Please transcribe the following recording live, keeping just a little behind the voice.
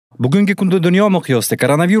Bugungi kunda dunyo miqyosida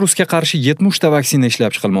koronavirusga qarshi 70 ta vaksina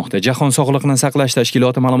ishlab chiqilmoqda. Jahon sog'liqni saqlash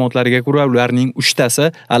tashkiloti ma'lumotlariga ko'ra, ularning 3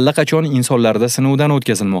 tasi allaqachon insonlarda sinovdan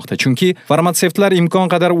o'tkazilmoqda. Chunki farmatsevtlar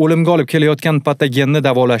imkon qadar o'limga olib kelayotgan patogenni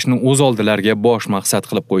davolashni o'z oldilariga bosh maqsad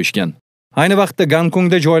qilib qo'yishgan. Ayni vaqtda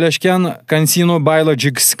Gonkongda joylashgan Cansino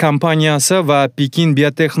Biologics kompaniyasi va Pekin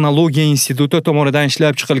biotexnologiya instituti tomonidan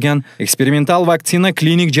ishlab chiqilgan eksperimental vaksina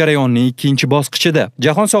klinik jarayonning ikkinchi bosqichida.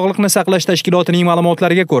 Jahon sog'liqni saqlash tashkilotining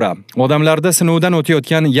ma'lumotlariga ko'ra, odamlarda sinovdan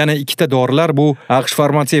o'tayotgan yana ikkita dorilar bu AQSh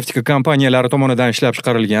farmatsevtika kompaniyalari tomonidan ishlab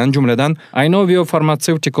chiqarilgan, jumladan Inovio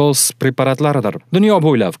Pharmaceuticals preparatlaridir. Dunyo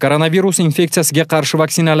bo'ylab koronavirus infeksiyasiga qarshi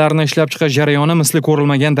vaksinalarni ishlab chiqish jarayoni misli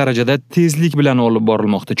ko'rilmagan darajada tezlik bilan olib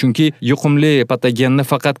borilmoqda, chunki yuqumli patogenni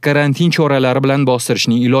faqat karantin choralari bilan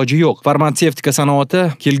bostirishning iloji yo'q. Farmatsevtika sanoati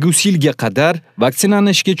kelgusi yilga qadar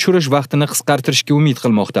vaksinani ishga tushirish vaqtini qisqartirishga umid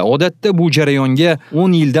qilmoqda. Odatda bu jarayonga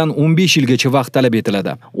 10 yildan 15 yilgacha vaqt talab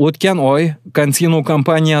etiladi. O'tgan oy Cansino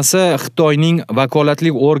kompaniyasi Xitoyning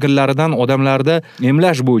vakolatli organlaridan odamlarda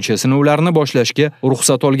emlash bo'yicha sinovlarni boshlashga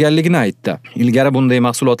ruxsat olganligini aytdi. Ilgari bunday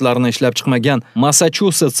mahsulotlarni ishlab chiqmagan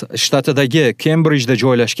Massachusets shtatidagi Kembridjda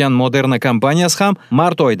joylashgan Moderna kompaniyasi ham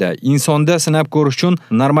mart oyida insonda sinab ko'rish uchun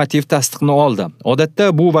normativ tasdiqni oldi. Odatda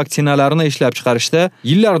bu vaksinalarni ishlab chiqarishda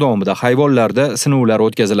yillar davomida hayvonlarda sinovlar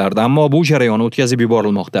o'tkazilardi, ammo bu jarayon o'tkazib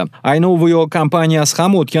yuborilmoqda. Inovio kompaniyasi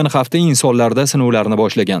ham o'tgan hafta insonlarda sinovlarni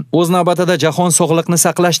boshlagan. O'z navbatida Jahon sog'liqni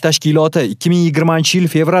saqlash tashkiloti 2020-yil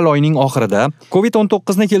fevral oyining oxirida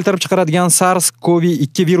COVID-19 ni keltirib chiqaradigan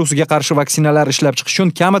SARS-CoV-2 virusiga qarshi vaksinalar ishlab chiqish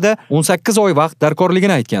uchun kamida 18 oy vaqt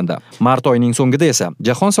darkorligini aytgandi. Mart oyining so'ngida esa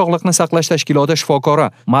Jahon sog'liqni saqlash tashkiloti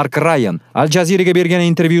shifokori Mark Ryan Al Jazeeraga bergan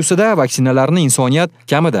intervyusida vaksinalarni insoniyat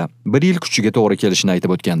kamida 1 yil kuchiga to'g'ri kelishini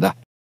aytib o'tgandi.